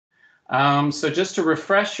So just to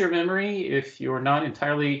refresh your memory, if you're not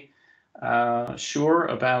entirely sure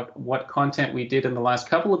about what content we did in the last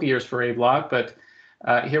couple of years for A-Block, but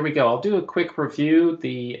here we go. I'll do a quick review.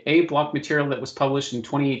 The A-Block material that was published in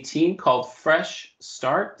 2018 called Fresh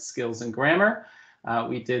Start, Skills and Grammar.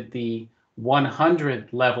 We did the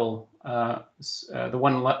 100 level, the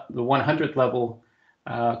 100 level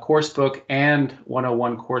course book and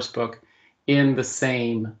 101 course book in the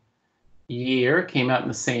same year, came out in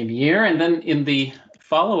the same year. And then in the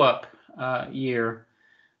follow-up year,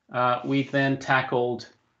 we then tackled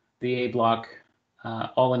the A-Block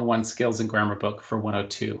all-in-one skills and grammar book for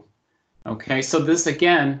 102. Okay, so this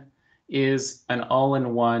again is an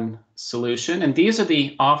all-in-one solution. And these are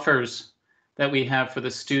the offers that we have for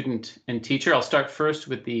the student and teacher. I'll start first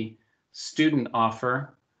with the student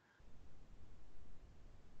offer.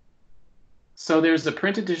 So there's the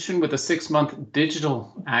print edition with a 6-month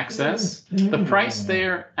digital access. The price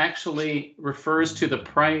there actually refers to the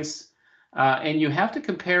price, and you have to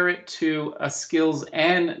compare it to a skills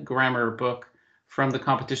and grammar book from the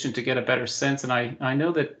competition to get a better sense. And I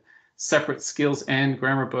know that separate skills and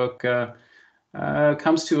grammar book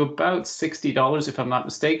comes to about $60 if I'm not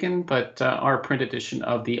mistaken, but our print edition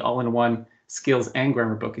of the all-in-one skills and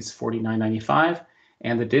grammar book is $49.95,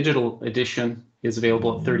 and the digital edition is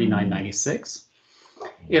available at $39.96.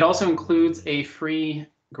 It also includes a free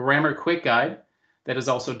grammar quick guide that is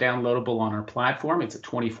also downloadable on our platform. It's a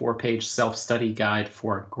 24-page self-study guide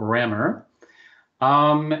for grammar.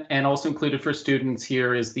 And also included for students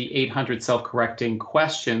here is the 800 self-correcting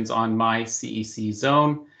questions on My CEC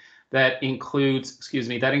Zone. That includes,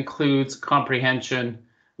 comprehension,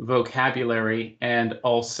 vocabulary, and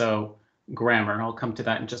also grammar. I'll come to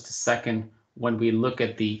that in just a second when we look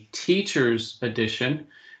at the teacher's edition,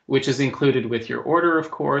 which is included with your order,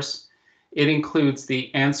 of course. It includes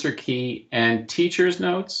the answer key and teacher's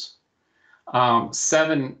notes,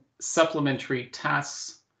 7 supplementary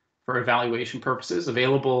tasks for evaluation purposes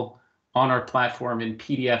available on our platform in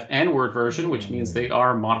PDF and Word version, which means they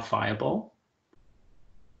are modifiable.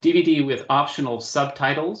 DVD with optional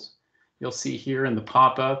subtitles. You'll see here in the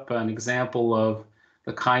pop-up an example of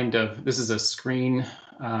the kind of, this is a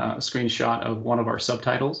screenshot of one of our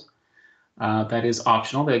subtitles. That is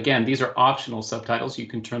optional. Again, these are optional subtitles. You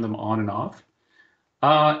can turn them on and off.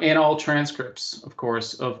 And all transcripts, of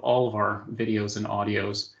course, of all of our videos and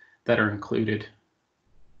audios that are included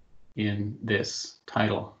in this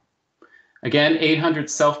title. Again, 800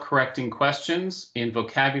 self-correcting questions in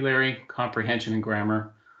vocabulary, comprehension, and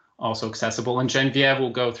grammar, also accessible. And Genevieve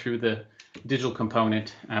will go through the digital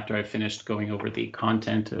component after I've finished going over the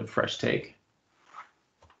content of Fresh Take.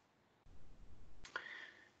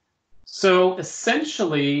 So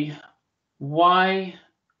essentially, what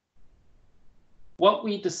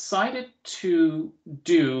we decided to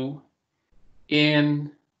do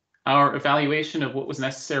in our evaluation of what was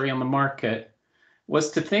necessary on the market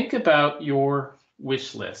was to think about your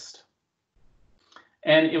wish list.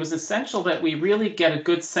 And it was essential that we really get a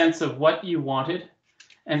good sense of what you wanted.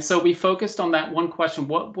 And so we focused on that one question: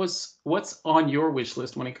 what's on your wish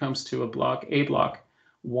list when it comes to A-Block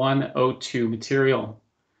 102 material?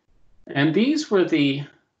 And these were the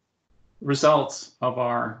results of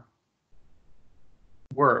our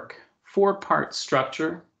work. 4-part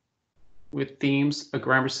structure with themes, a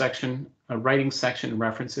grammar section, a writing section, and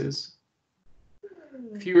references.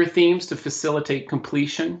 Fewer themes to facilitate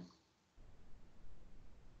completion.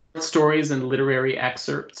 Stories and literary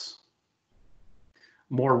excerpts.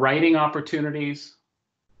 More writing opportunities.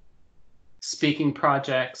 Speaking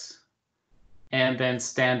projects. And then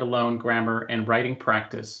standalone grammar and writing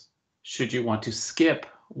practice, should you want to skip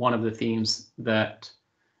one of the themes that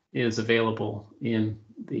is available in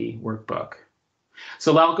the workbook.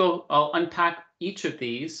 So I'll unpack each of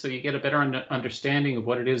these so you get a better understanding of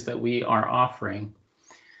what it is that we are offering.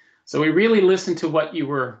 So we really listened to what you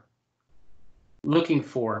were looking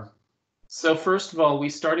for. So first of all, we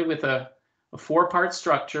started with a 4-part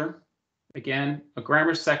structure. Again, a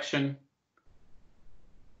grammar section,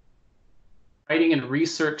 writing and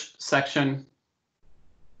research section,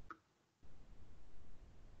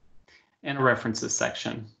 and a references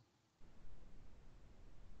section.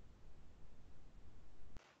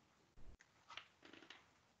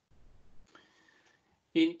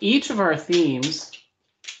 In each of our themes,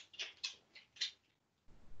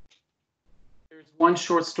 there's one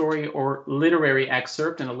short story or literary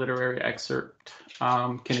excerpt, and a literary excerpt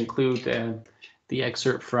can include the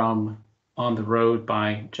excerpt from On the Road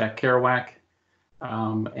by Jack Kerouac,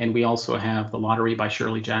 and we also have The Lottery by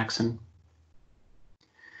Shirley Jackson.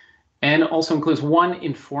 And also includes one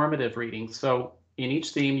informative reading. So in each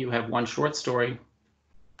theme, you have one short story,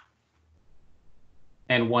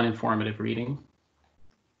 and 1 informative reading.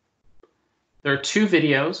 There are 2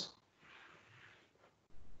 videos,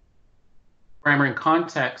 grammar and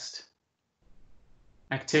context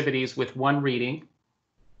activities with 1 reading,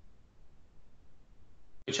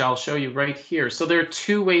 which I'll show you right here. So there are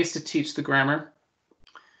 2 ways to teach the grammar.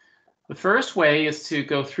 The first way is to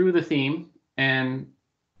go through the theme and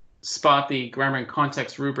spot the grammar and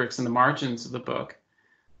context rubrics in the margins of the book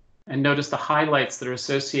and notice the highlights that are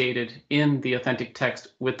associated in the authentic text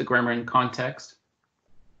with the grammar and context.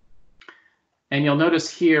 And you'll notice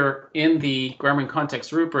here in the grammar and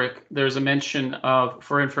context rubric, there's a mention of,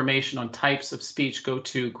 for information on types of speech, go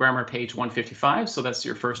to grammar page 155. So that's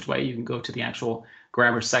your first way. You can go to the actual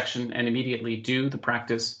grammar section and immediately do the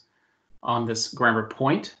practice on this grammar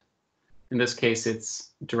point. In this case,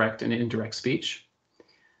 it's direct and indirect speech.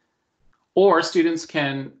 Or students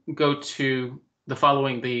can go to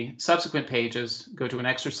the subsequent pages, go to an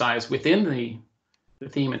exercise within the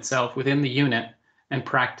theme itself, within the unit, and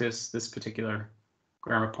practice this particular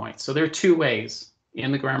grammar point. So there are 2 ways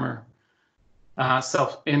in the grammar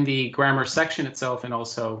in the grammar section itself and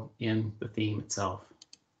also in the theme itself.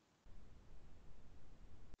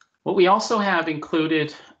 What we also have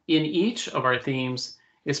included in each of our themes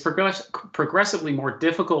is progressively more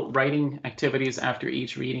difficult writing activities after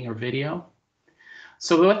each reading or video.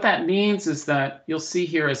 So what that means is that you'll see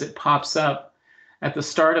here as it pops up at the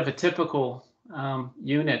start of a typical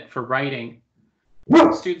unit for writing,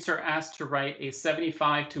 students are asked to write a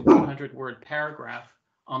 75 to 100 word paragraph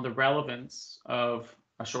on the relevance of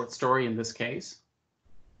a short story in this case.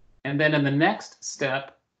 And then in the next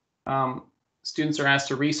step, students are asked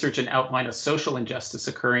to research and outline a social injustice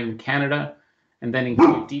occurring in Canada and then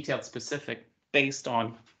include detailed specific based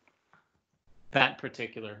on that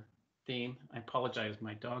particular theme. I apologize,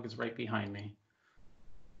 my dog is right behind me.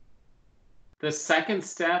 The second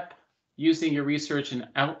step, using your research and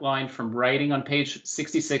outline from writing on page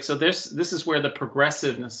 66. So this is where the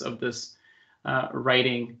progressiveness of this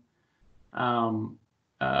writing of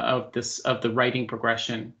the writing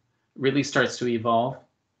progression really starts to evolve,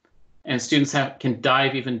 and students can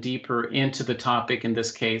dive even deeper into the topic. In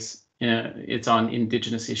this case, it's on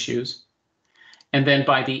Indigenous issues. And then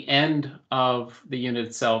by the end of the unit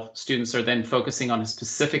itself, students are then focusing on a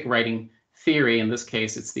specific writing theory. In this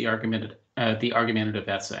case, it's the argumentative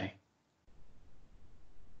essay.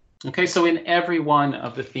 Okay, so in every one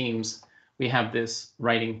of the themes, we have this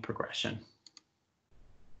writing progression.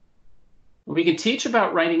 We can teach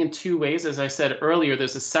about writing in 2 ways. As I said earlier,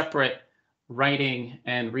 there's a separate writing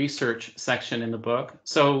and research section in the book.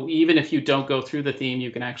 So even if you don't go through the theme,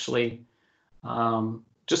 you can actually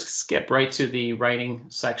just skip right to the writing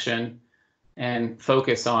section and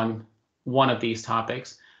focus on one of these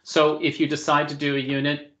topics. So if you decide to do a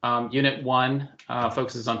unit, Unit 1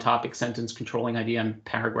 focuses on topic, sentence, controlling idea, and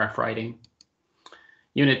paragraph writing.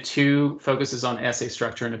 Unit 2 focuses on essay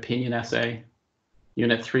structure and opinion essay.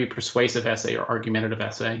 Unit 3, persuasive essay or argumentative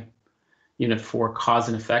essay. Unit 4, cause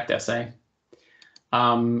and effect essay.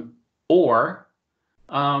 Or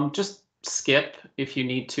just skip, if you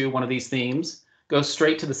need to, one of these themes. Go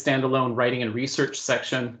straight to the standalone writing and research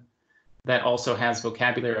section that also has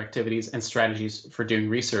vocabulary activities and strategies for doing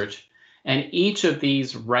research. And each of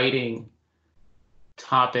these writing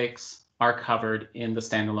topics are covered in the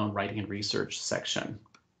standalone writing and research section.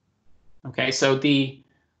 Okay, so the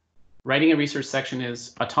writing and research section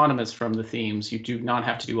is autonomous from the themes. You do not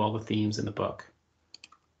have to do all the themes in the book.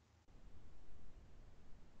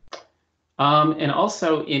 And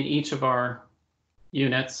also in each of our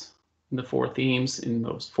units, in the 4 themes, in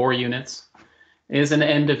those 4 units, is an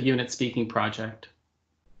end of unit speaking project.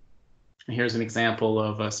 And here's an example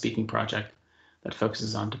of a speaking project that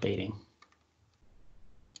focuses on debating.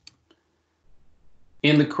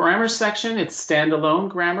 In the grammar section, it's standalone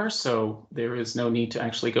grammar, so there is no need to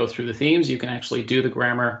actually go through the themes. You can actually do the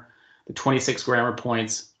grammar, the 26 grammar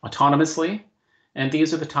points autonomously. And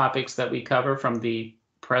these are the topics that we cover, from the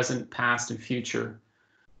present, past, and future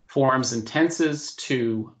forms and tenses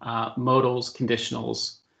to modals,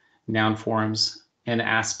 conditionals, noun forms, and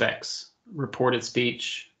aspects, reported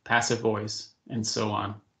speech, passive voice, and so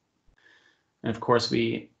on. And of course,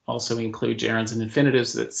 we also include gerunds and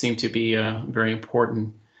infinitives that seem to be a very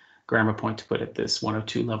important grammar point to put at this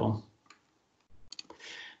 102 level.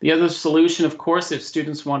 The other solution, of course, if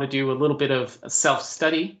students want to do a little bit of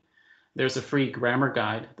self-study, there's a free grammar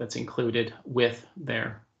guide that's included with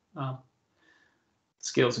their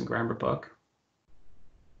skills and grammar book.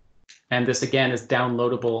 And this, again, is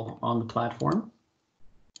downloadable on the platform.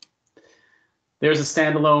 There's a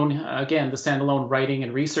standalone, again, the standalone writing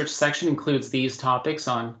and research section includes these topics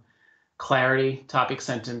on clarity, topic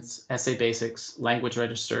sentence, essay basics, language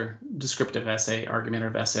register, descriptive essay,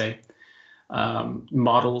 argumentative essay,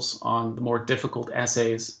 models on the more difficult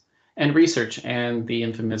essays, and research and the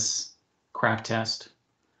infamous crap test.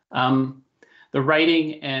 The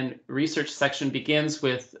writing and research section begins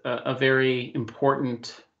with a very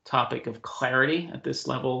important topic of clarity. At this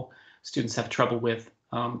level, students have trouble with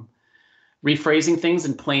rephrasing things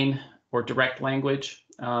in plain or direct language,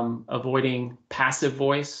 avoiding passive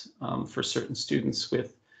voice for certain students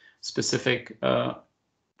with specific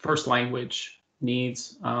first language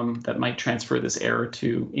needs that might transfer this error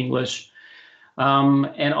to English,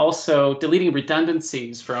 and also deleting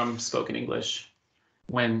redundancies from spoken English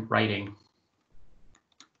when writing.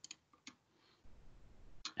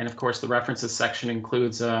 And of course, the references section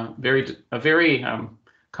includes a very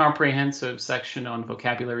comprehensive section on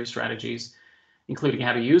vocabulary strategies, including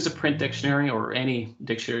how to use a print dictionary or any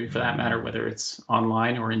dictionary for that matter, whether it's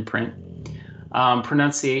online or in print,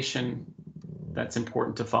 pronunciation that's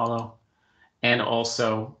important to follow, and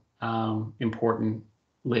also important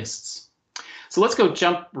lists. So let's go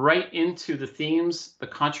jump right into the themes, the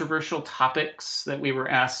controversial topics that we were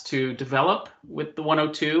asked to develop with the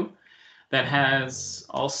 102. That has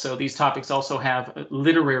also, these topics also have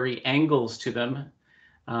literary angles to them.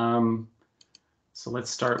 So let's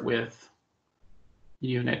start with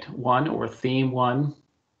Unit 1 or Theme 1,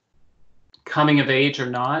 coming of age or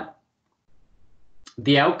not.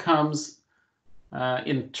 The outcomes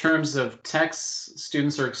in terms of texts,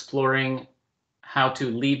 students are exploring how to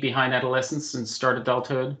leave behind adolescence and start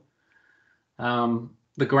adulthood.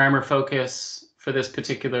 The grammar focus for this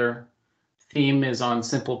particular theme is on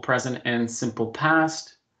simple present and simple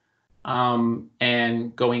past,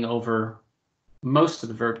 and going over most of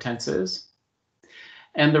the verb tenses.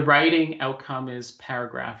 And the writing outcome is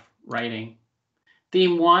paragraph writing.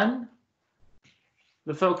 Theme 1,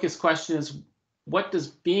 the focus question is, what does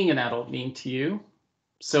being an adult mean to you?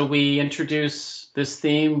 So we introduce this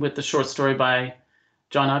theme with the short story by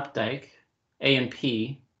John Updike,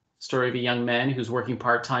 A&P, story of a young man who's working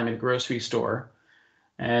part-time at a grocery store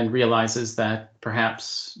and realizes that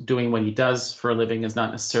perhaps doing what he does for a living is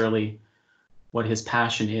not necessarily what his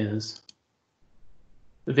passion is.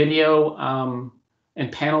 The video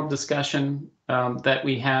and panel discussion that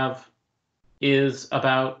we have is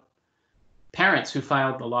about parents who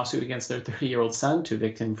filed a lawsuit against their 30-year-old son to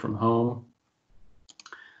evict him from home.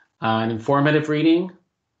 An informative reading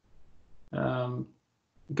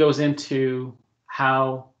goes into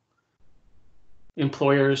how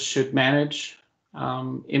employers should manage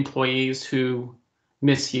employees who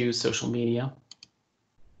misuse social media.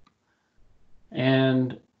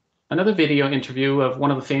 And another video interview of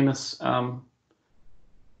one of the famous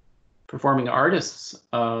performing artists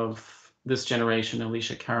of this generation,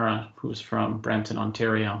 Alicia Cara, who's from Brampton,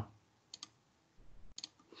 Ontario.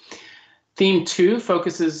 Theme 2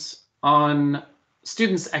 focuses on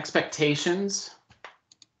students' expectations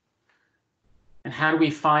and how do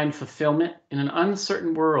we find fulfillment in an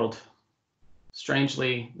uncertain world.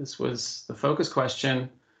 Strangely, this was the focus question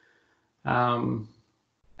from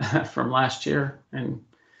last year, and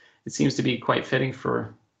it seems to be quite fitting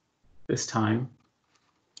for this time.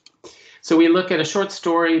 So we look at a short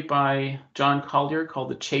story by John Collier called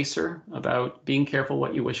The Chaser, about being careful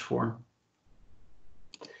what you wish for.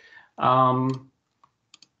 There's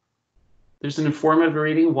an informative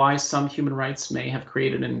reading, Why Some Human Rights May Have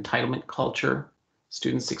Created an Entitlement Culture,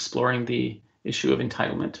 students exploring the issue of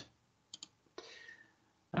entitlement.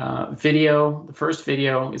 Video, the first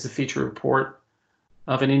video is a feature report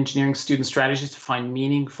of an engineering student's strategies to find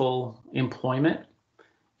meaningful employment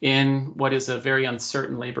in what is a very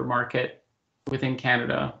uncertain labor market within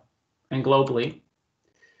Canada and globally.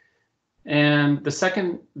 And the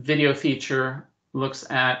second video feature looks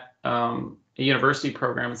at a university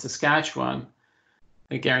program in Saskatchewan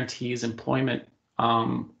that guarantees employment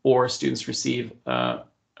or students receive a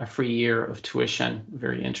free year of tuition.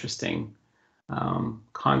 Very interesting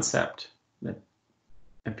concept that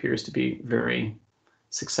appears to be very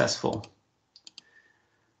successful.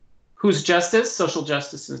 Whose justice? Social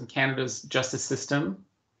justice in Canada's justice system.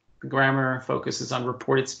 The grammar focuses on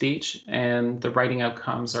reported speech, and the writing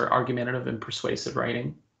outcomes are argumentative and persuasive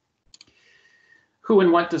writing. Who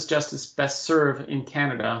and what does justice best serve in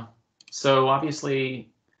Canada? So obviously,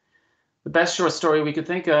 the best short story we could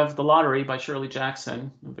think of, The Lottery by Shirley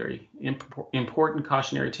Jackson, a very important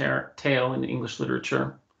cautionary tale in English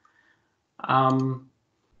literature.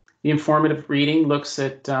 The informative reading looks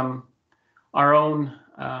at our own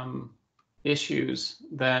issues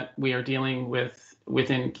that we are dealing with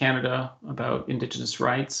within Canada about Indigenous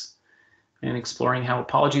rights. and exploring how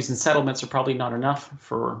apologies and settlements are probably not enough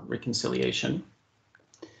for reconciliation.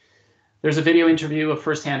 There's a video interview of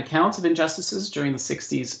firsthand accounts of injustices during the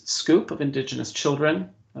 60s scoop of Indigenous children,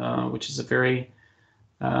 which is a very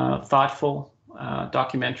thoughtful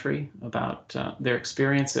documentary about their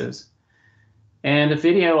experiences. And a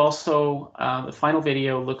video also, the final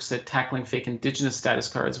video looks at tackling fake Indigenous status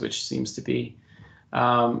cards, which seems to be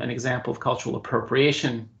an example of cultural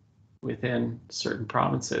appropriation within certain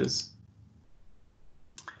provinces.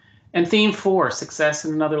 And theme 4, success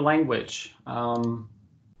in another language.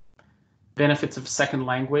 Benefits of second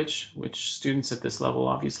language, which students at this level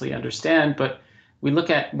obviously understand, but we look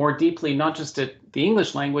at more deeply, not just at the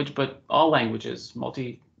English language, but all languages.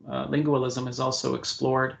 Multilingualism is also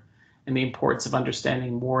explored, and the importance of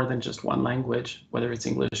understanding more than just one language, whether it's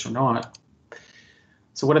English or not.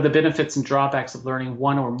 So what are the benefits and drawbacks of learning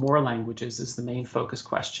one or more languages is the main focus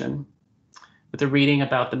question. With a reading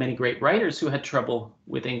about the many great writers who had trouble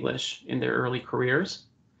with English in their early careers.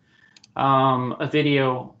 A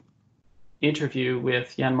video interview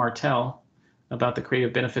with Jan Martel about the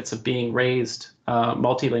creative benefits of being raised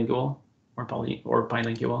multilingual or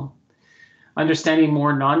bilingual. Understanding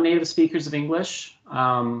more non-native speakers of English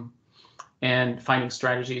and finding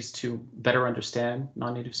strategies to better understand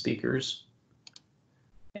non-native speakers.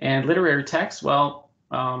 And literary text, well,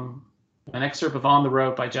 an excerpt of On the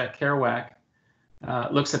Road by Jack Kerouac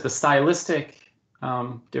looks at the stylistic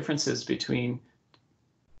differences between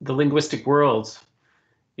the linguistic worlds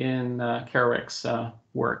in Kerouac's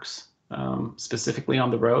works, specifically On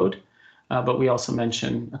the Road, but we also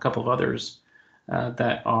mention a couple of others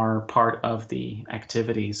that are part of the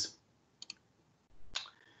activities.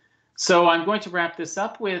 So I'm going to wrap this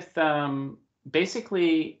up with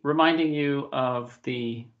basically reminding you of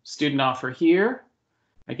the student offer here.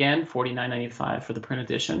 Again, $49.95 for the print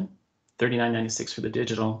edition, $39.96 for the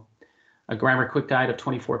digital. A grammar quick guide of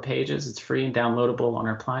 24 pages. It's free and downloadable on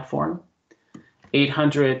our platform.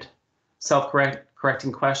 800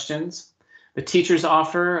 self-correcting questions. The teachers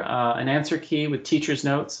offer an answer key with teacher's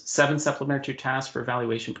notes, 7 supplementary tasks for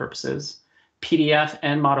evaluation purposes. PDF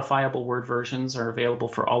and modifiable Word versions are available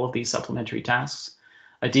for all of these supplementary tasks.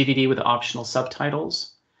 A DVD with optional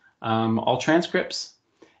subtitles, all transcripts,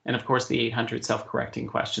 and of course the 800 self-correcting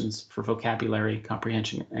questions for vocabulary,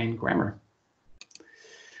 comprehension, and grammar.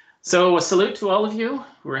 So a salute to all of you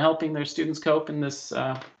who are helping their students cope in this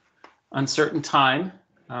uncertain time.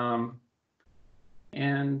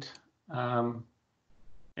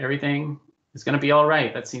 Everything is going to be all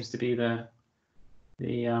right. That seems to be the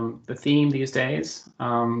theme these days.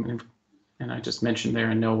 And I just mentioned there,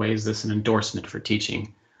 in no way is this an endorsement for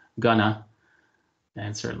teaching Gunna,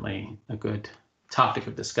 and certainly a good topic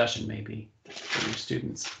of discussion maybe for your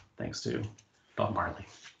students, thanks to Bob Marley.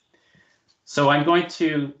 So I'm going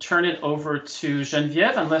to turn it over to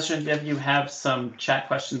Geneviève, unless Geneviève, you have some chat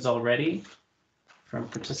questions already from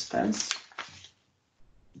participants.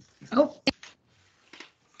 Oh,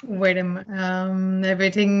 wait a minute.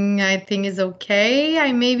 Everything I think is okay.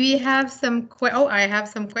 I maybe have some I have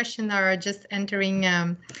some questions that are just entering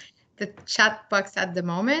the chat box at the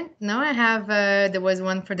moment. No, I have there was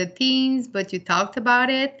one for the teens, but you talked about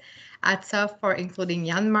it. ATSA for including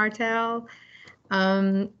Jan Martel.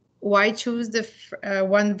 Why choose the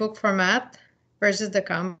one book format versus the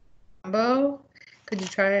combo? Could you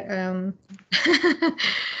try?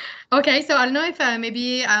 Okay, so I don't know if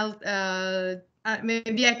maybe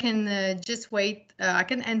maybe I can just wait. I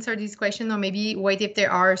can answer this question, or maybe wait if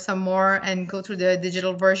there are some more and go through the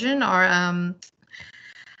digital version. Or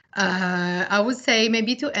I would say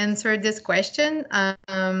maybe to answer this question.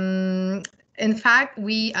 In fact,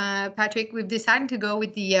 Patrick, we've decided to go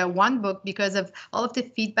with the one book because of all of the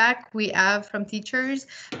feedback we have from teachers,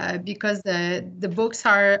 because the books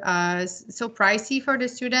are so pricey for the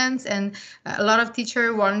students, and a lot of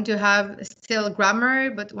teachers want to have still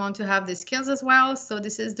grammar, but want to have the skills as well. So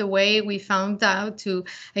this is the way we found out to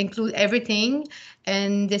include everything,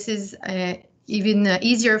 and this is even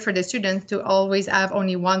easier for the students to always have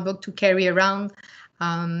only one book to carry around.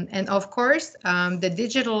 And of course, the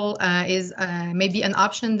digital is maybe an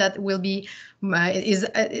option that will be,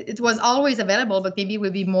 it was always available, but maybe will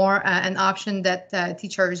be more an option that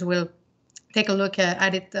teachers will take a look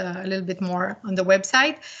at it a little bit more on the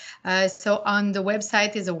website. So on the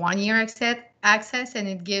website is a 1-year access, and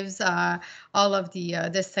it gives all of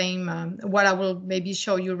the same, what I will maybe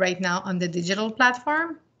show you right now on the digital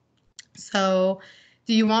platform. So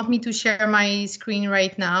do you want me to share my screen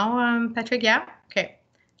right now, Patrick? Yeah? Okay,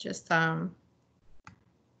 just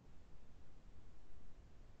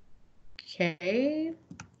okay.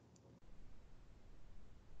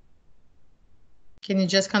 Can you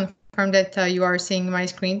just confirm confirm that you are seeing my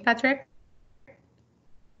screen, Patrick.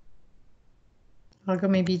 I'll go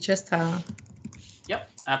maybe just... Yep,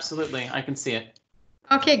 absolutely. I can see it.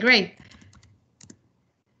 Okay, great.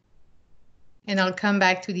 And I'll come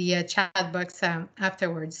back to the chat box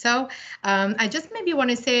afterwards. So I just maybe want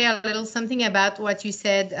to say a little something about what you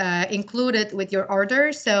said included with your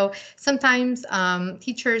order. So sometimes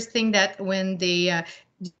teachers think that when they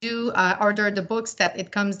do order the books that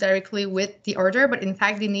it comes directly with the order, but in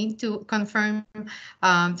fact they need to confirm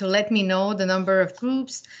to let me know the number of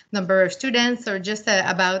groups, number of students, or just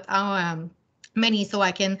about how many, so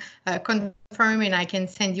I can confirm and I can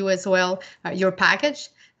send you as well your package.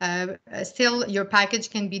 Still, your package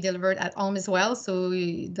can be delivered at home as well, so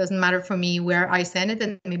it doesn't matter for me where I send it,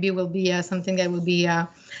 and maybe it will be something that will be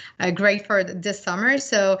great for this summer.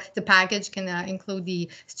 So the package can include the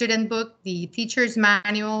student book, the teacher's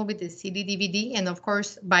manual with the CD, DVD, and of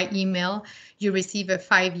course, by email, you receive a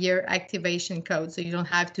 5-year activation code, so you don't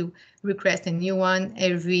have to request a new one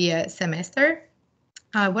every semester.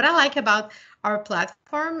 What I like about our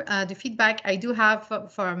platform, the feedback I do have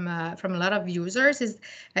from a lot of users is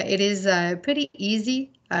it is pretty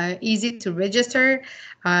easy to register.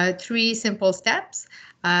 3 simple steps.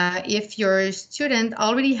 If your student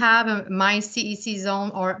already have a My CEC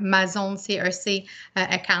Zone or Ma Zone CRC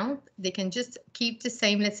account, they can just keep the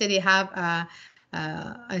same. Let's say they have a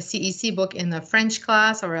CEC book in a French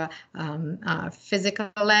class or a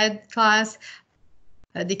physical ed class.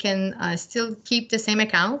 They can still keep the same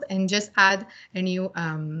account and just add a new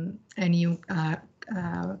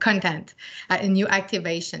content, a new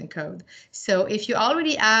activation code. So if you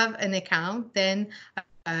already have an account, then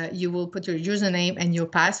you will put your username and your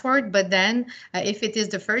password. But then if it is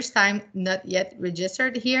the first time not yet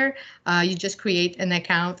registered here, you just create an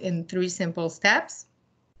account in 3 simple steps.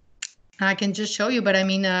 I can just show you, but I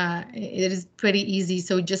mean, it is pretty easy.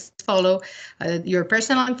 So just follow your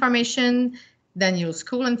personal information, then your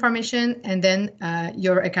school information, and then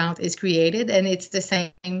your account is created, and it's the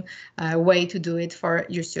same way to do it for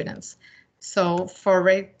your students. So for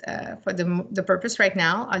the purpose right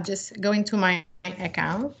now, I'll just go into my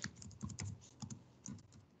account.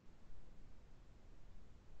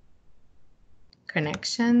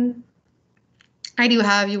 Connection.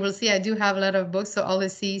 You will see I do have a lot of books, so all the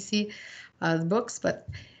CEC books, but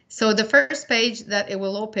so the first page that it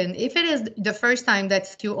will open, if it is the first time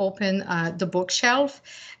that you open the bookshelf,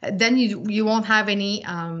 then you won't have any,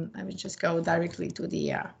 let me just go directly to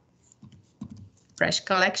the fresh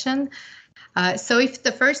collection. So if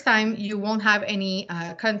the first time you won't have any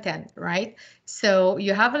content, right? So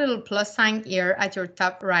you have a little plus sign here at your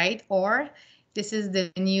top right, or this is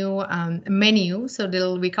the new menu. So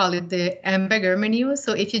we call it the hamburger menu.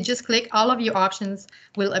 So if you just click, all of your options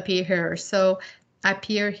will appear here. So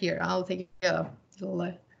appear here. I'll take a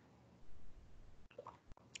little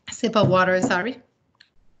sip of water, sorry.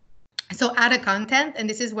 So add a content, and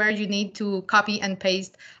this is where you need to copy and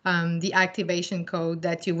paste the activation code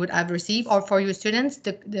that you would have received, or for your students,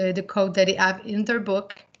 the code that they have in their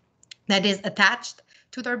book that is attached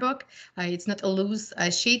to their book. It's not a loose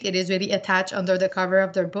sheet, it is really attached under the cover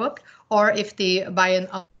of their book, or if they buy an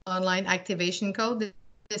online activation code,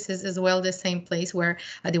 this is as well the same place where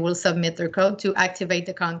they will submit their code to activate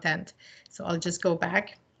the content. So I'll just go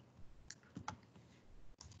back.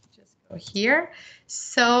 Just go here.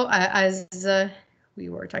 So as we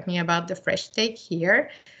were talking about the fresh take here,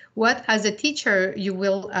 what as a teacher you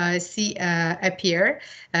will see appear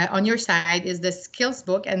on your side is the skills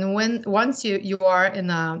book, and once you are in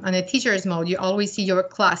a teacher's mode, you always see your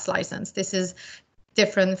class license. This is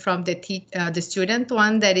different from the student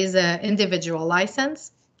one that is an individual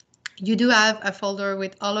license. You do have a folder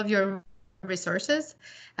with all of your resources,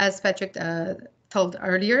 as Patrick told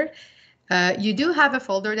earlier. You do have a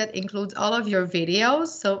folder that includes all of your videos.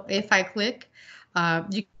 So if I click,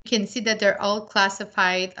 you can see that they're all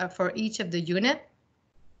classified for each of the unit.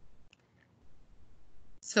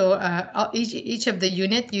 So each of the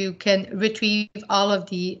unit, you can retrieve all of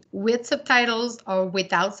the with subtitles or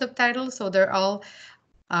without subtitles. So they're all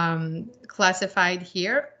classified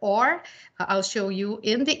here, or I'll show you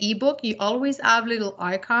in the ebook, you always have a little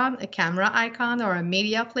icon, a camera icon or a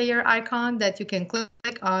media player icon that you can click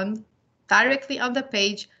on directly on the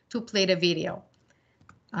page to play the video.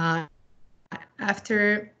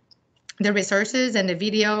 After the resources and the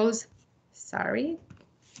videos, sorry.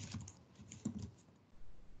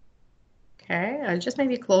 Okay, I'll just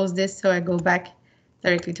maybe close this so I go back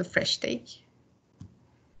directly to fresh take.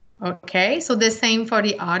 Okay, so the same for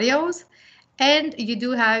the audios, and you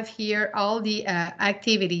do have here all the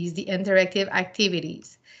activities, the interactive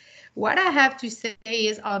activities. What I have to say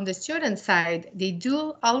is on the student side, they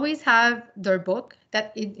do always have their book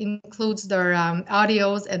that it includes their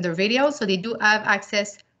audios and their videos. So they do have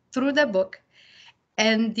access through the book.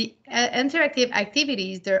 And the interactive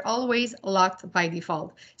activities, they're always locked by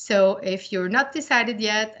default. So if you're not decided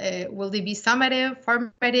yet, will they be summative,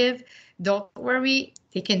 formative? Don't worry.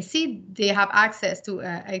 They can see they have access to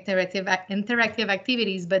interactive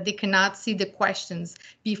activities, but they cannot see the questions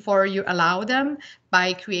before you allow them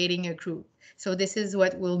by creating a group. So this is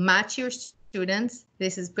what will match your students.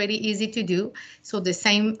 This is pretty easy to do. So the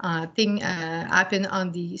same thing happen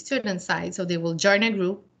on the student side. So they will join a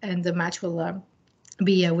group and the match will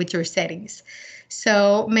be with your settings.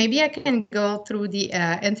 So maybe I can go through the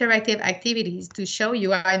interactive activities to show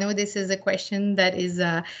you. I know this is a question that is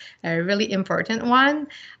a really important one.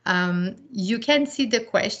 You can see the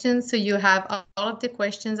questions. So you have all of the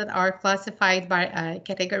questions that are classified by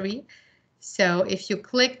category. So if you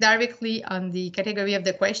click directly on the category of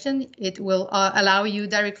the question, it will allow you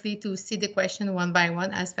directly to see the question one by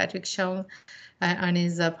one, as Patrick shown on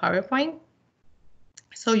his PowerPoint.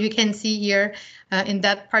 So you can see here in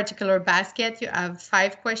that particular basket, you have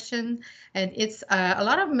 5 questions, and it's a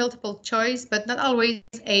lot of multiple choice, but not always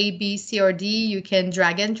A, B, C, or D. You can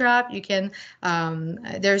drag and drop. You can,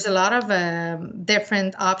 there's a lot of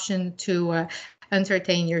different options to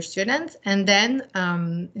entertain your students, and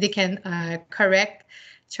then they can correct,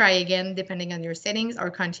 try again, depending on your settings,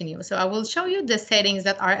 or continue. So I will show you the settings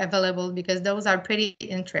that are available because those are pretty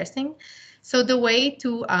interesting. So the way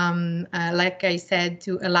to, like I said,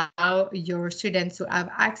 to allow your students to have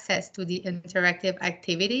access to the interactive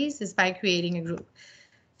activities is by creating a group.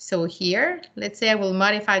 So here, let's say I will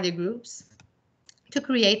modify the groups to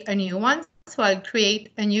create a new one. So I'll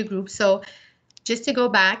create a new group. So just to go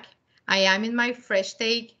back, I am in my fresh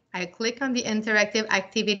take. I click on the interactive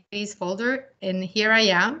activities folder, and here I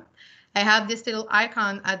am. I have this little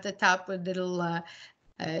icon at the top with little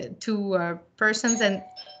 2 persons and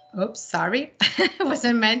oops, sorry,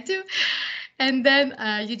 wasn't meant to. And then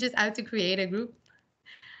you just have to create a group.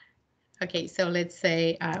 Okay, so let's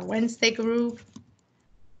say Wednesday group.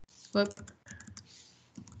 Whoop.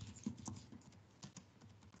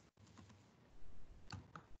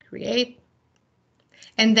 Create.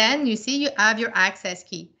 And then you see you have your access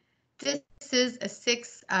key. This is a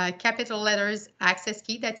 6 capital letters access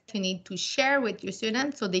key that you need to share with your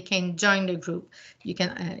students so they can join the group. You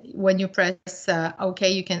can, when you press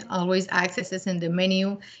OK, you can always access this in the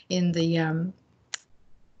menu in the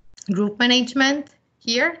group management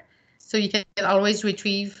here. So you can always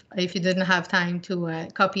retrieve if you didn't have time to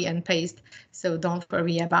copy and paste. So don't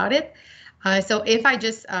worry about it. So if I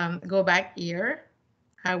just go back here,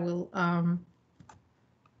 I will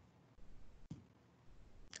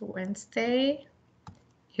Wednesday.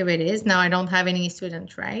 Here it is. Now I don't have any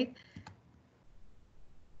students, right?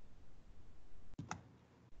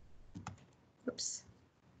 Oops.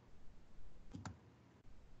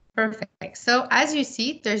 Perfect. So as you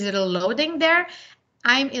see, there's a little loading there.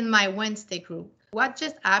 I'm in my Wednesday group. What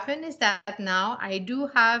just happened is that now I do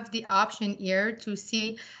have the option here to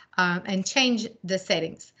see and change the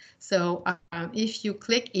settings. So if you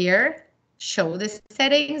click here, show the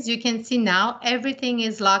settings, you can see now everything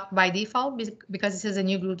is locked by default because this is a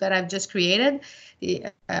new group that I've just created.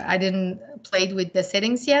 I didn't play with the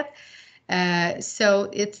settings yet. So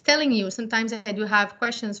it's telling you, sometimes I do have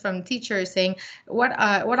questions from teachers saying, what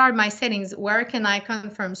are my settings? Where can I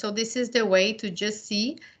confirm? So this is the way to just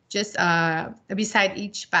see, just beside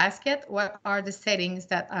each basket, what are the settings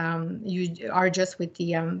that you are just with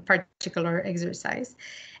the particular exercise.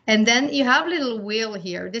 And then you have a little wheel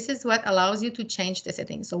here. This is what allows you to change the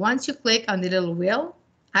settings. So once you click on the little wheel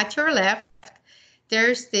at your left,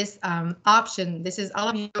 there's this option. This is all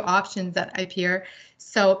of your options that appear.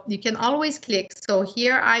 So you can always click. So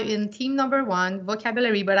here I'm in team number 1,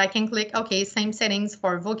 vocabulary, but I can click, okay, same settings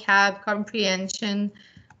for vocab, comprehension,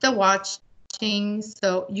 the watching.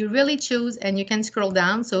 So you really choose and you can scroll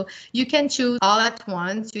down. So you can choose all at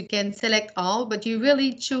once. You can select all, but you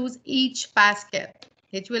really choose each basket.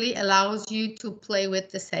 It really allows you to play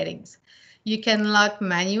with the settings. You can lock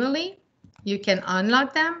manually. You can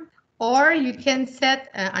unlock them. Or you can set,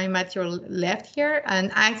 I'm at your left here,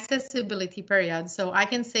 an accessibility period. So I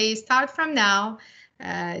can say start from now,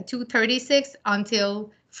 2:36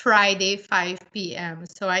 until Friday, 5 p.m.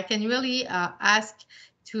 So I can really ask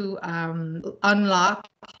to unlock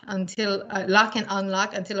until, lock and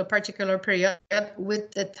unlock until a particular period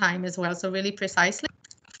with the time as well. So really precisely.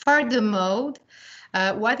 For the mode,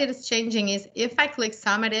 what it is changing is if I click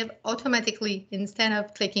summative, automatically, instead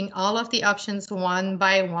of clicking all of the options one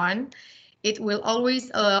by one, it will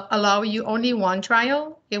always allow you only one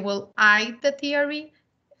trial. It will hide the theory.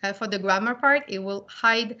 For the grammar part, it will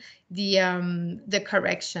hide the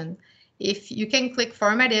correction. If you can click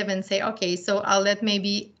formative and say, okay, so I'll let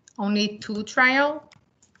maybe only 2 trial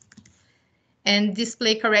and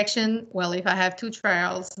display correction. Well, if I have 2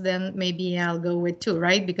 trials, then maybe I'll go with 2,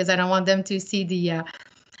 right? Because I don't want them to see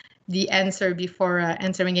the answer before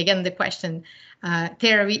answering again the question.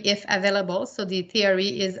 Theory if available. So the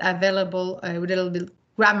theory is available with a little bit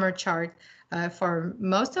grammar chart for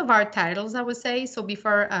most of our titles, I would say. So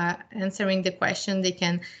before answering the question, they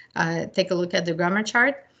can take a look at the grammar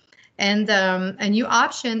chart. And a new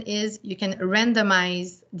option is you can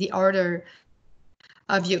randomize the order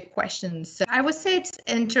of your questions. So I would say it's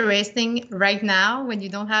interesting right now when you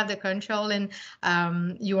don't have the control and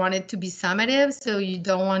you want it to be summative, so you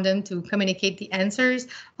don't want them to communicate the answers.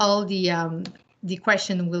 All the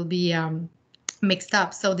question will be mixed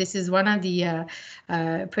up. So this is one of the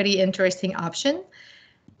pretty interesting option.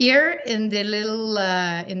 Here in the little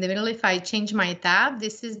in the middle, if I change my tab,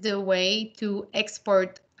 this is the way to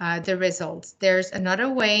export the results. There's another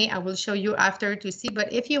way I will show you after to see,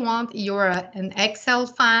 but if you want, you're an Excel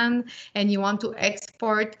fan and you want to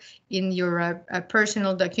export in your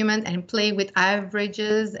personal document and play with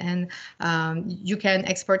averages, and you can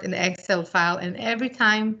export an Excel file, and every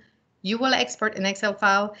time you will export an Excel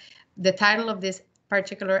file, the title of this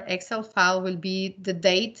particular Excel file will be the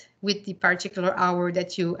date with the particular hour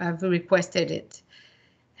that you have requested it.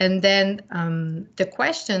 And then the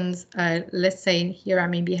questions, let's say here I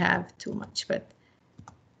maybe have too much, but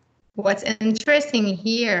what's interesting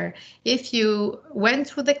here, if you went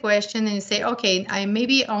through the question and you say, okay, I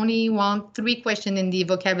maybe only want 3 questions in the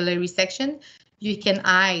vocabulary section, you can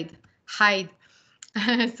hide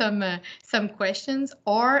some questions,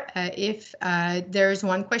 or if there's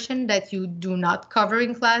one question that you do not cover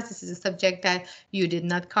in class, this is a subject that you did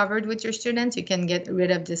not cover with your students, you can get rid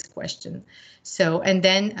of this question. So, and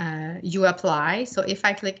then you apply. So if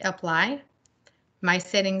I click apply, my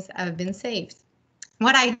settings have been saved.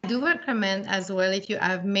 What I do recommend as well, if you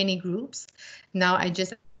have many groups, now I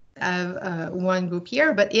just have one group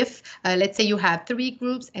here, but if let's say you have 3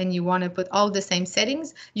 groups and you want to put all the same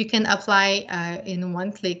settings, you can apply in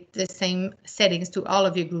one click the same settings to all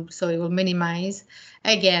of your groups, so it will minimize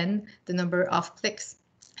again the number of clicks.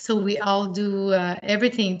 So we all do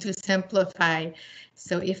everything to simplify.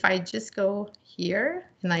 So if I just go here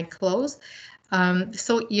and I close,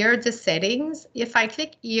 so here the settings, if I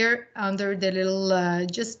click here under the little,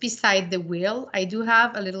 just beside the wheel, I do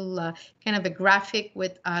have a little kind of a graphic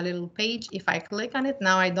with a little page. If I click on it,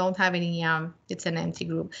 now I don't have any, it's an empty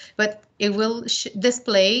group, but it will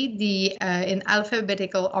display the in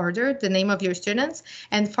alphabetical order, the name of your students,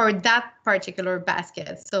 and for that particular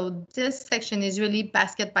basket. So this section is really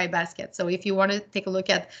basket by basket. So if you want to take a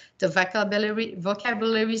look at the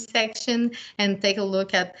vocabulary section and take a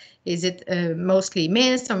look at, is it mostly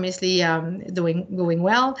missed or mostly going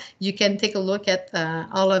well, you can take a look at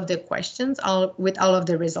all of the questions with all of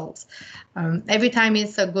the results. Every time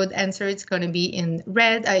it's a good answer, it's going to be in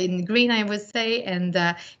red, in green, I would say, and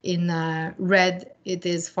in red, it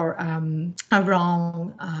is for a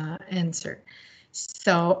wrong answer.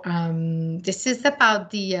 So this is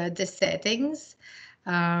about the settings.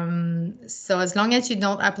 So as long as you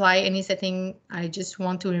don't apply any setting, I just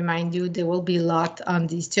want to remind you there will be a lot on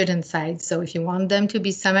the student side. So if you want them to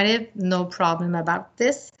be summative, no problem about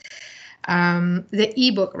this. The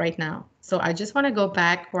ebook right now. So I just want to go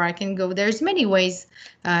back where I can go. There's many ways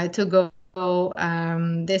to go.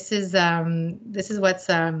 This is what's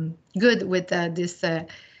good with this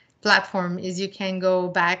platform is you can go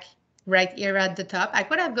back right here at the top. I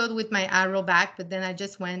could have gone with my arrow back, but then I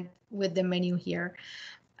just went with the menu here.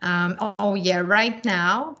 Oh yeah, right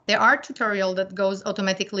now there are tutorial that goes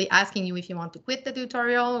automatically asking you if you want to quit the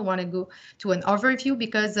tutorial, want to go to an overview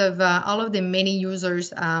because of all of the many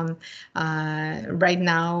users right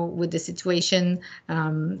now with the situation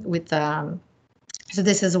so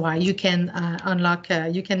this is why you can unlock,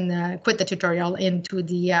 you can quit the tutorial into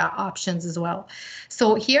the options as well.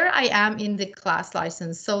 So here I am in the class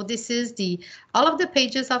license. So this is all of the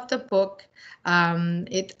pages of the book.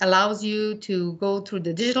 It allows you to go through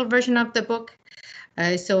the digital version of the book.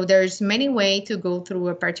 So there's many ways to go through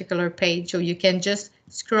a particular page. So you can just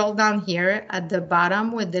scroll down here at the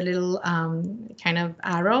bottom with the little kind of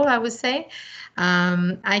arrow, I would say.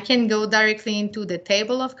 I can go directly into the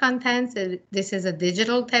table of contents. This is a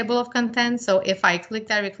digital table of contents. So if I click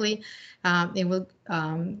directly, it will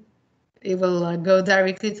go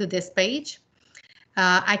directly to this page.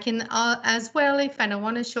 I can as well, if I don't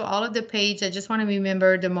want to show all of the page, I just want to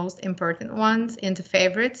remember the most important ones into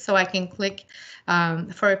favorites. So I can click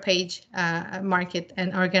for a page, mark it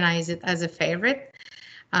and organize it as a favorite.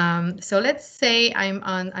 So let's say I'm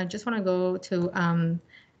on, I just want to go to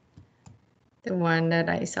the one that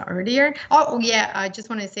I saw earlier. Oh, yeah, I just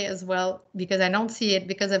want to say as well, because I don't see it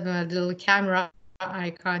because of a little camera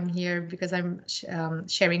icon here because I'm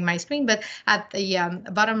sharing my screen, but at the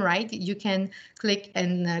bottom right, you can click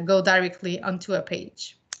and go directly onto a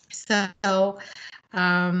page. So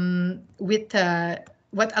with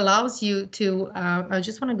what allows you to, I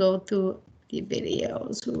just want to go to the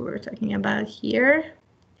videos we were talking about here.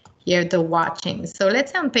 Here, the watching. So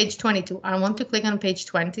let's say on page 22, I want to click on page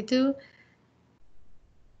 22.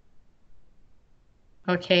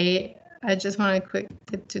 Okay, I just want to click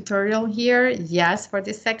the tutorial here. Yes, for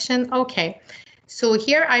this section. Okay, so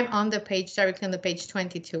here I'm on the page, directly on the page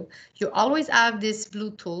 22. You always have this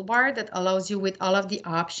blue toolbar that allows you with all of the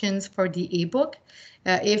options for the ebook.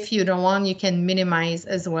 If you don't want, you can minimize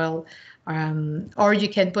as well, or you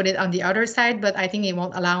can put it on the other side, but I think it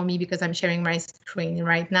won't allow me because I'm sharing my screen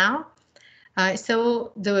right now.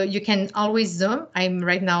 So you can always zoom. I'm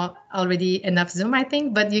right now already enough zoom, I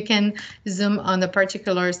think, but you can zoom on a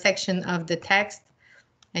particular section of the text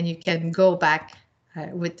and you can go back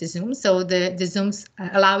with the zoom. So the zooms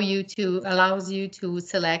allows you to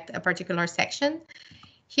select a particular section.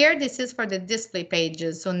 Here, this is for the display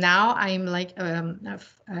pages. So now I'm like a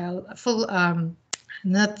full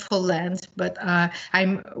not full length, but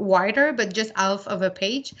I'm wider, but just half of a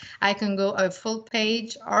page. I can go a full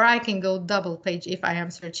page or I can go double page if I am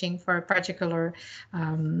searching for a particular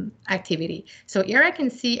activity. So here I can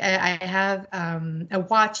see I have a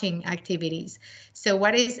watching activities. So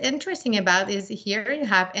what is interesting about is here you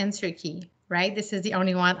have answer key, right? This is the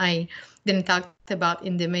only one I didn't talk about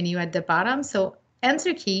in the menu at the bottom. So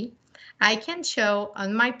answer key, I can show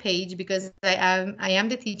on my page because I am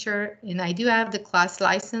the teacher and I do have the class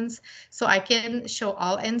license, so I can show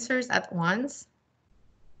all answers at once.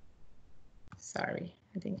 Sorry,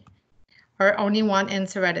 I think, or only one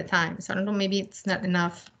answer at a time. So I don't know, maybe it's not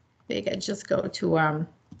enough. Maybe I just go to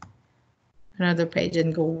another page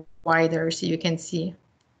and go wider so you can see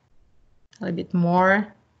a little bit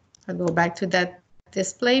more. I'll go back to that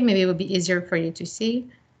display. Maybe it will be easier for you to see.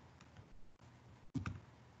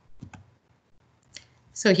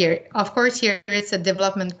 So here, of course, here it's a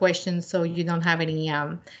development question, so you don't have any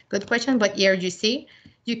good question, but here you see,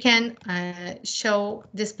 you can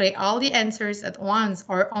display all the answers at once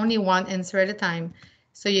or only one answer at a time.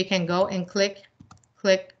 So you can go and click,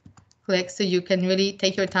 click, click, so you can really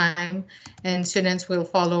take your time and students will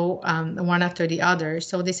follow one after the other.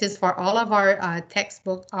 So this is for all of our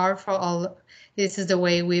textbook or for all, this is the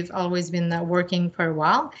way we've always been working for a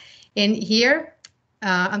while. And here,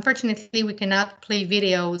 unfortunately, we cannot play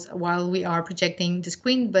videos while we are projecting the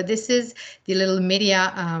screen, but this is the little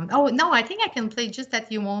media. Oh, no, I think I can play, just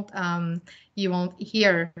that you won't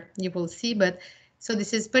hear, you will see. But so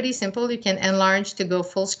this is pretty simple. You can enlarge to go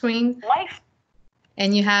full screen.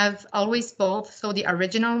 And you have always both, so the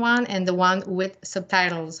original one and the one with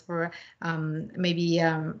subtitles for maybe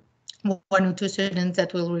 1 or 2 students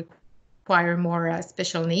that will require more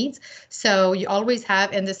special needs. So you always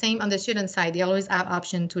have, and the same on the student side, they always have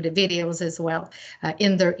option to the videos as well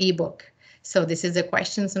in their ebook. So this is a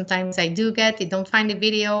question sometimes I do get. They don't find the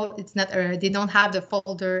video. It's not, they don't have the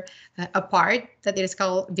folder apart that is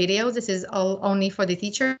called videos. This is all only for the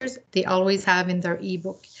teachers. They always have in their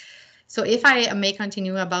ebook. So if I may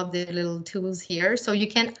continue about the little tools here, so you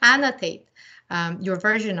can annotate your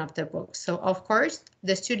version of the book. So of course,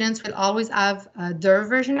 the students will always have their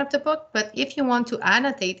version of the book, but if you want to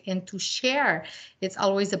annotate and to share, it's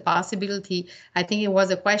always a possibility. I think it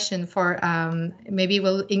was a question for maybe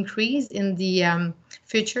will increase in the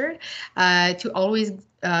future to always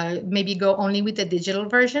maybe go only with the digital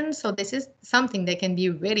version. So this is something that can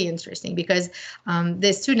be really interesting because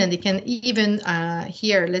the student, they can even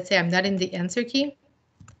here, let's say I'm not in the answer key,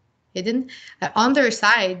 hidden. On their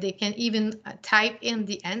side, they can even type in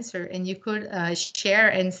the answer and you could share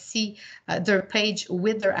and see their page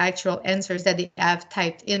with their actual answers that they have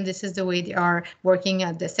typed in. This is the way they are working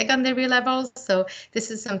at the secondary levels. So this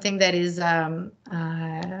is something that is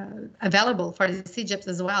available for the Cegeps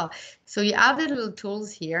as well. So you have the little tools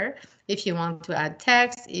here. If you want to add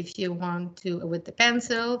text, if you want to, with the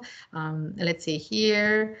pencil, let's say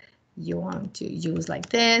here, you want to use like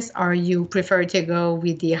this, or you prefer to go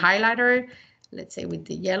with the highlighter, let's say with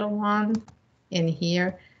the yellow one in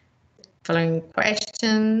here. Following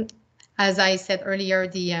question, as I said earlier,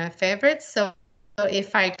 the favorites. So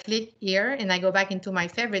if I click here and I go back into my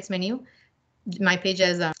favorites menu, my page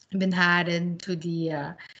has been added to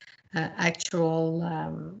the actual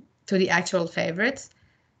favorites.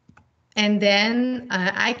 And then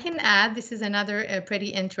I can add, this is another pretty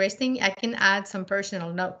interesting, I can add some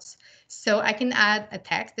personal notes. So I can add a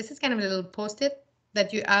text. This is kind of a little post-it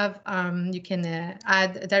that you have, you can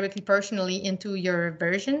add directly personally into your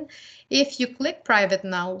version. If you click private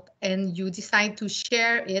note and you decide to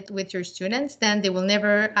share it with your students, then they will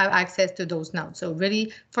never have access to those notes. So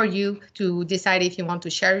really for you to decide if you want to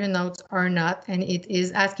share your notes or not, and it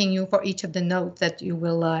is asking you for each of the notes that you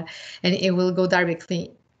will, and it will go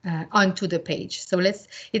directly onto the page. So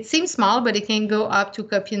it seems small, but it can go up to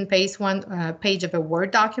copy and paste one page of a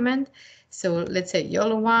Word document. So let's say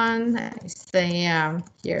yellow one, I say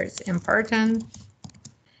here's important,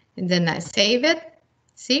 and then I save it.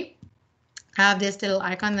 See, I have this little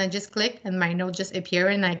icon, and I just click and my note just appear,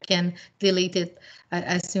 and I can delete it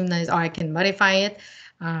as soon as, or I can modify it.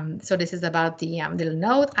 So this is about the little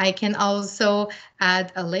note. I can also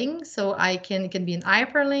add a link, so it can be an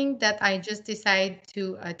hyperlink that I just decide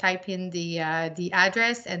to type in the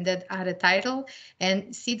address and then add a title,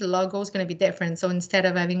 and see the logo is going to be different. So instead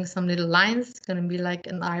of having some little lines, it's going to be like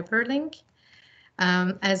an hyperlink.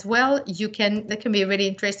 As well, that can be really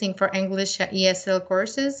interesting for English ESL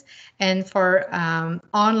courses, and for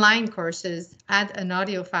online courses, add an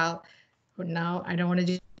audio file. No, I don't want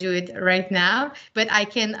to do it right now, but I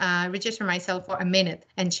can register myself for a minute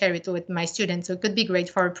and share it with my students. So it could be great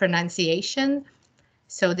for pronunciation.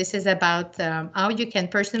 So this is about how you can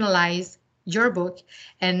personalize your book,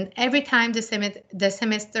 and every time the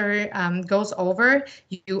semester goes over,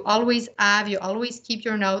 you always keep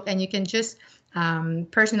your note, and you can just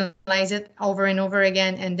personalize it over and over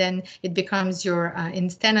again, and then it becomes your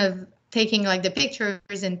instead of taking like the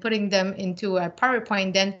pictures and putting them into a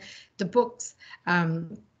PowerPoint, then the books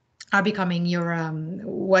are becoming your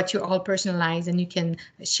what you all personalize and you can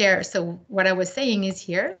share. So what I was saying is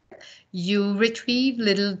here, you retrieve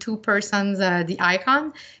little two persons, the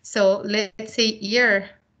icon. So let's say here,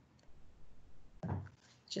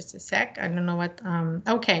 just a sec, I don't know what,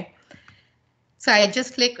 okay. So I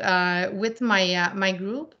just click with my my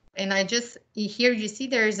group, and I just, here you see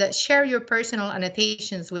there's a share your personal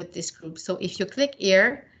annotations with this group. So if you click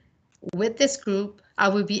here with this group, I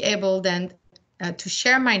will be able then to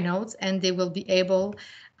share my notes, and they will be able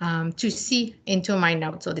to see into my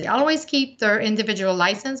notes. So they always keep their individual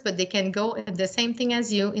license, but they can go the same thing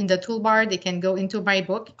as you in the toolbar. They can go into my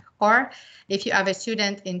book, or if you have a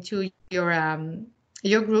student into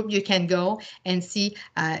your group, you can go and see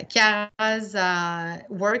Chiara's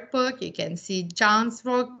workbook. You can see John's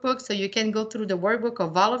workbook. So you can go through the workbook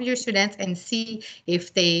of all of your students and see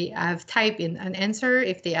if they have typed in an answer,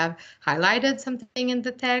 if they have highlighted something in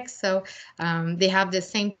the text. So they have the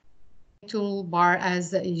same toolbar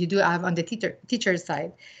as you do have on the teacher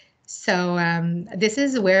side. So this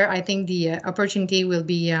is where I think the opportunity will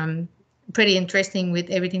be pretty interesting with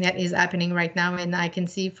everything that is happening right now. And I can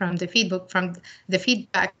see from the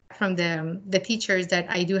feedback from the teachers that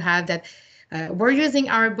I do have that we're using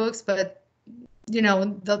our books, but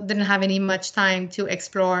didn't have any much time to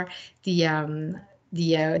explore the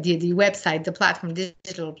website, the platform,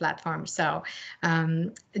 digital platform. So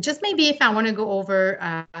just maybe if I want to go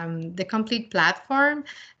over the complete platform.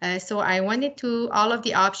 So I went into all of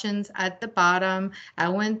the options at the bottom. I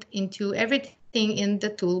went into everything in the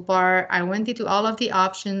toolbar. I went into all of the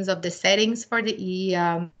options of the settings for the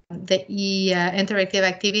interactive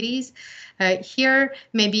activities. Here,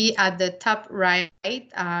 maybe at the top right,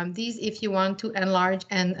 these if you want to enlarge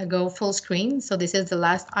and go full screen. So this is the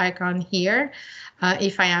last icon here.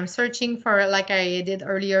 If I am searching for, like I did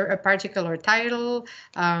earlier, a particular title,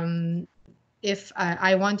 if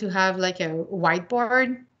I want to have like a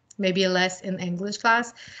whiteboard, maybe less in English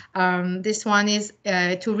class, this one is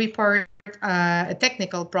to report a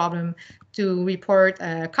technical problem, to report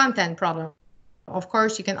a content problem. Of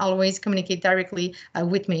course, you can always communicate directly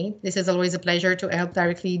with me. This is always a pleasure to help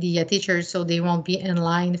directly the teachers, so they won't be in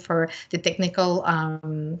line for the technical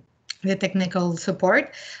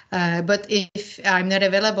support. But if I'm not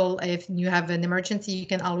available, if you have an emergency, you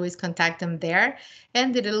can always contact them there.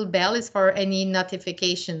 And the little bell is for any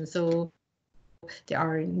notification. So there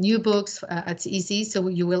are new books, it's easy, so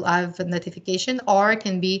you will have a notification, or it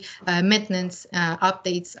can be maintenance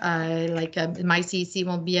updates, like my CC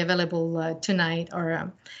won't be available tonight.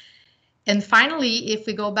 Or and finally, if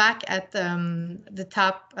we go back at the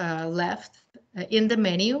top left in the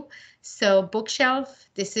menu, so bookshelf,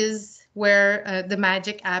 this is where the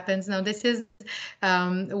magic happens. Now this is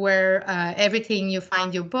where everything you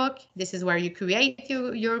find your book. This is where you create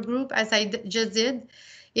your group, as I just did.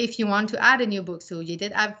 If you want to add a new book, so you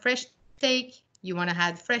did have fresh take, you want to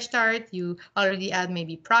add fresh start, you already add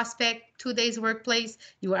maybe prospect, 2 days workplace,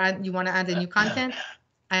 you want to add a new content.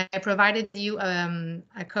 I provided you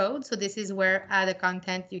a code. So this is where add a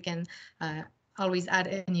content, you can always add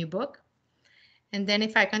a new book. And then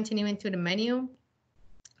if I continue into the menu,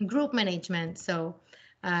 group management. So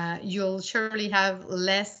you'll surely have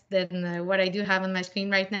less than what I do have on my screen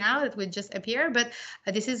right now. It would just appear, but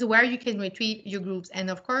this is where you can retrieve your groups. And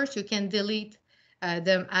of course, you can delete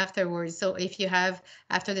them afterwards. So if you have,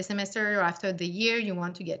 after the semester or after the year, you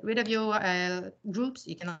want to get rid of your groups,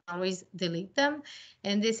 you can always delete them.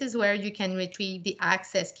 And this is where you can retrieve the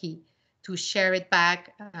access key to share it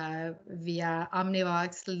back via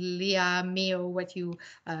Omnivox, Lia, Mio, what you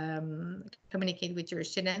communicate with your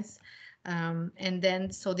students. And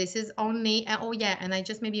then, so this is only, oh yeah, and I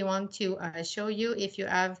just maybe want to show you if you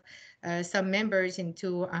have some members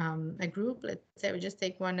into a group. Let's say we just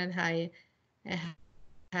take one that I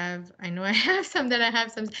have, I know I have some that I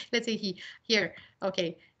have some, let's say here,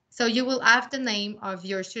 okay. So you will have the name of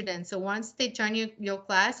your students. So once they join your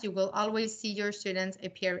class, you will always see your students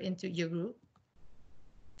appear into your group.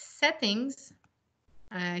 Settings.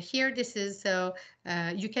 Here, this is, so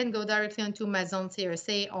you can go directly onto my Zone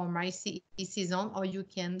CRC or my CEC Zone, or you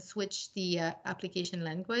can switch the application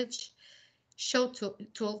language. Show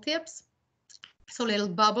tooltips. So little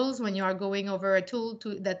bubbles when you are going over a tool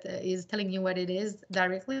that is telling you what it is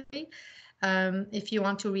directly. If you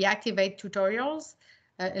want to reactivate tutorials,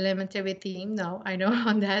 elementary theme, no, I know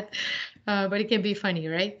on that, but it can be funny,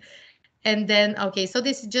 right? And then, okay, so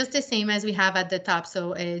this is just the same as we have at the top.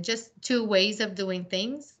 So just 2 ways of doing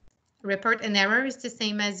things. Report an error is the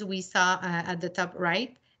same as we saw at the top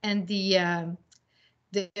right, and the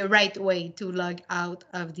right way to log out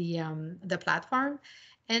of the platform.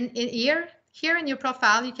 And here in your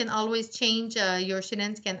profile, you can always change, your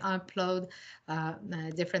students can upload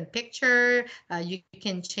a different picture. You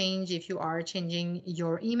can change if you are changing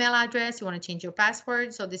your email address, you want to change your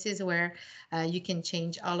password. So this is where you can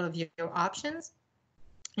change all of your options.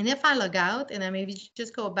 And if I log out and I maybe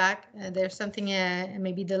just go back, there's something,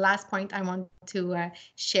 maybe the last point I want to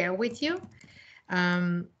share with you.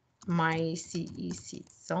 My CEC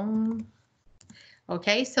zone.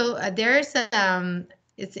 Okay, so there's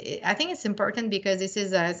I think it's important because this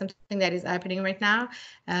is something that is happening right now.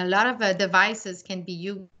 A lot of devices can be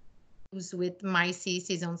used with my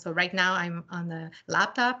CEC zone. So right now I'm on a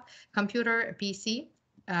laptop, computer, a PC.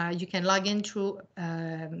 You can log in through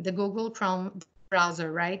the Google Chrome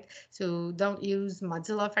browser, right? So don't use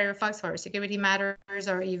Mozilla Firefox for security matters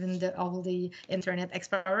or even all the Internet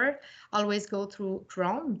Explorer. Always go through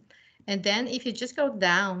Chrome. And then if you just go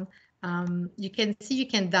down, you can see you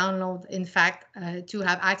can download, in fact, to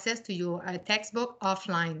have access to your textbook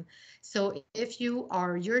offline. So if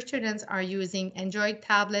your students are using Android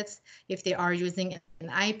tablets, if they are using an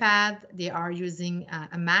iPad, they are using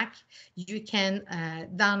a Mac, you can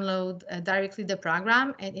download directly the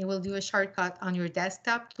program, and it will do a shortcut on your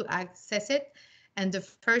desktop to access it. And the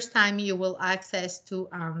first time you will access to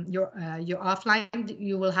your offline,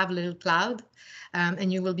 you will have a little cloud,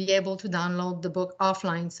 and you will be able to download the book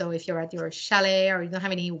offline. So if you're at your chalet or you don't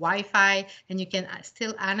have any Wi-Fi, and you can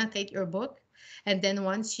still annotate your book. And then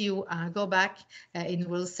once you go back, it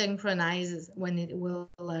will synchronize when it will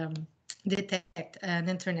detect an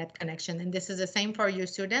internet connection. And this is the same for your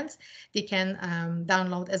students. They can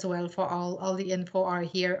download as well. For all the info are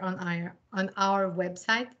here on our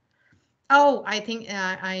website. Oh, I think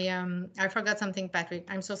I forgot something, Patrick.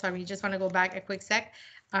 I'm so sorry. Just want to go back a quick sec.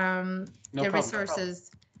 No The problem. resources.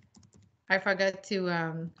 I forgot to,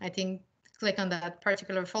 I think, click on that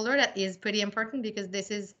particular folder. That is pretty important because this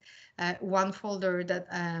is one folder that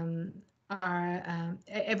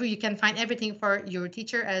you can find everything for your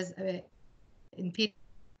teacher as in PDF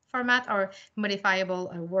format or modifiable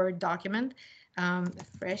Word document.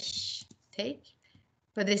 Fresh take.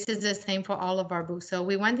 But this is the same for all of our books. So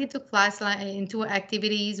we went into class, into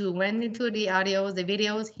activities, we went into the audios, the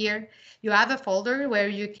videos here. You have a folder where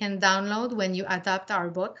you can download when you adopt our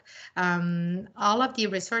book. All of the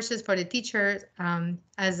resources for the teachers,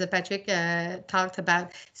 as Patrick talked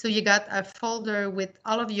about. So you got a folder with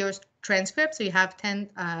all of your transcripts. So you have 10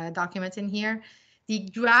 documents in here. The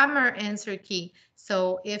grammar answer key.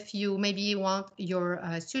 So if you maybe want your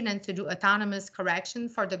student to do autonomous correction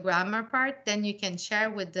for the grammar part, then you can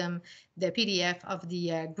share with them the PDF of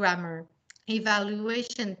the grammar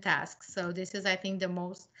evaluation tasks. So this is, I think, the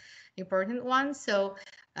most important one. So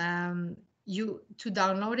to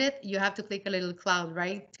download it, you have to click a little cloud,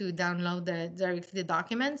 right, to download the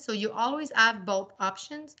document. So you always have both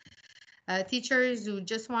options. Teachers who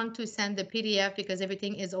just want to send the PDF because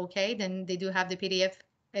everything is okay, then they do have the PDF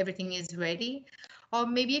everything is ready. Or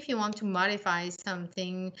maybe if you want to modify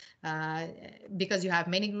something because you have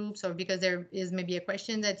many groups, or because there is maybe a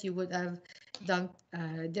question that you would have done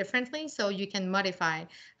differently, so you can modify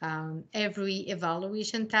every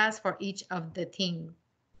evaluation task for each of the team.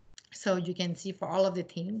 So you can see for all of the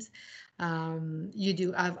teams, you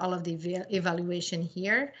do have all of the evaluation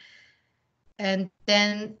here. And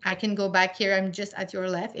then I can go back here. I'm just at your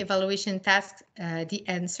left. Evaluation tasks, the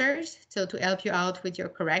answers. So to help you out with your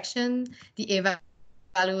correction, the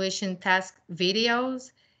evaluation task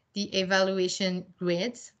videos, the evaluation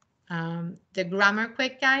grids, the grammar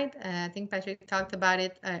quick guide. I think Patrick talked about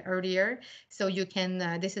it earlier. So you can,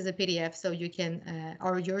 this is a PDF, so you can,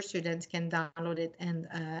 or your students can download it and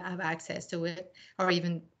have access to it, or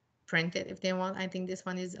even print it if they want. I think this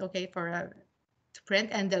one is okay for to print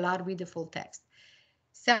and allowed with the full text.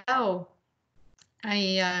 So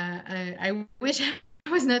I wish I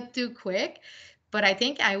was not too quick, but I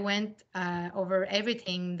think I went over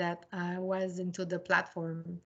everything that was into the platform.